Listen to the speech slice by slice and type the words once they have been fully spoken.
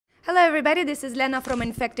Hello everybody, this is Lena from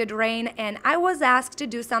Infected Rain, and I was asked to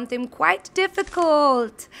do something quite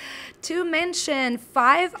difficult, to mention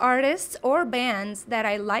 5 artists or bands that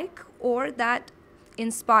I like or that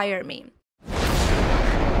inspire me.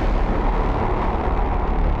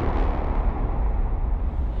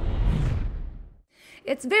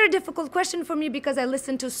 It's a very difficult question for me because I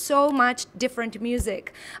listen to so much different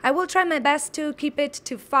music. I will try my best to keep it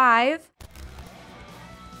to 5.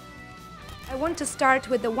 I want to start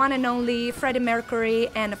with the one and only Freddie Mercury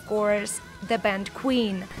and, of course, the band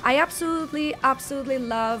Queen. I absolutely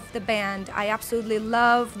love the band. I absolutely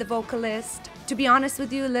love the vocalist. To be honest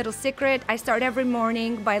with you, a little secret, I start every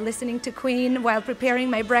morning by listening to Queen while preparing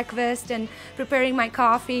my breakfast and preparing my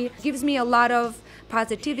coffee. It gives me a lot of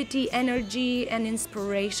positivity, energy, and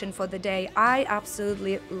inspiration for the day. I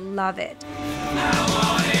absolutely love it.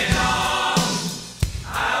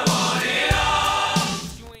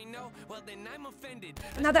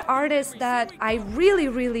 Another artist that I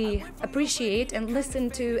really appreciate and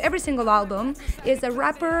listen to every single album is a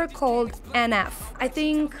rapper called NF. I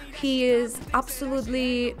think he is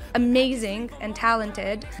absolutely amazing and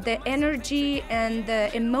talented. The energy and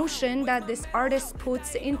the emotion that this artist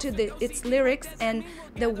puts into its lyrics and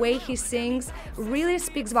the way he sings really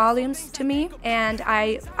speaks volumes to me, and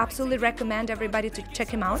I absolutely recommend everybody to check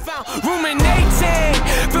him out.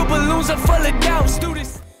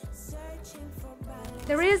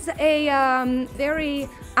 There is a very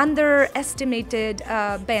underestimated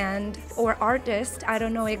band or artist. I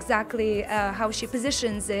don't know exactly how she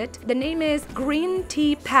positions it. The name is Green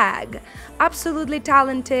Tea Pag. Absolutely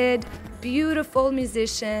talented, beautiful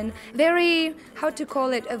musician. Very, how to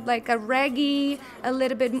call it, like a reggae, a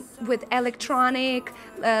little bit with electronic,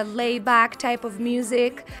 laid-back type of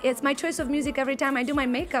music. It's my choice of music every time I do my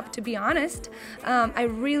makeup, to be honest. I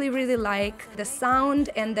really like the sound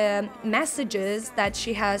and the messages that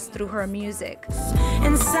she has through her music.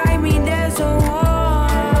 Inside me there's a war.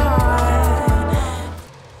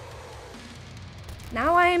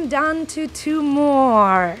 Now I am down to 2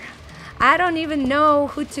 more. I don't even know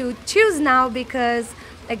who to choose now because,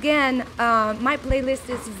 again, my playlist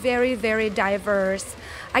is very diverse.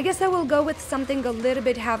 I guess I will go with something a little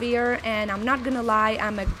bit heavier, and I'm not gonna lie,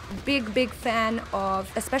 I'm a big fan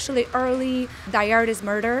of especially early Die Artist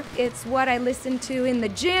Murder. It's what I listen to in the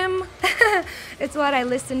gym. It's what I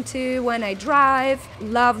listen to when I drive.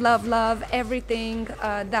 Love everything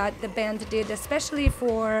that the band did, especially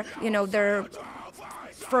for, you know, their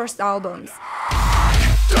first albums.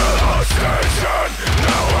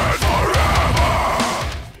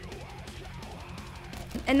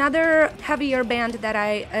 Another heavier band that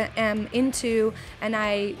I am into and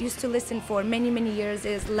I used to listen for many years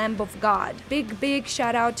is Lamb of God. Big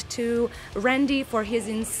shout out to Randy for his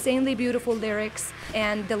insanely beautiful lyrics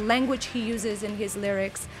and the language he uses in his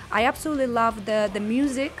lyrics. I absolutely love the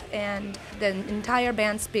music, and the entire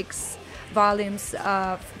band speaks volumes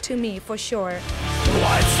to me for sure.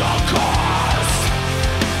 What's the cost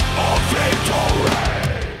of victory?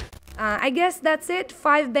 I guess that's it.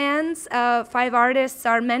 5 bands, 5 artists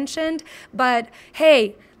are mentioned, but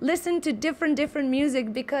hey, listen to different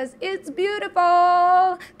music because it's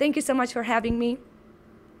beautiful. Thank you so much for having me.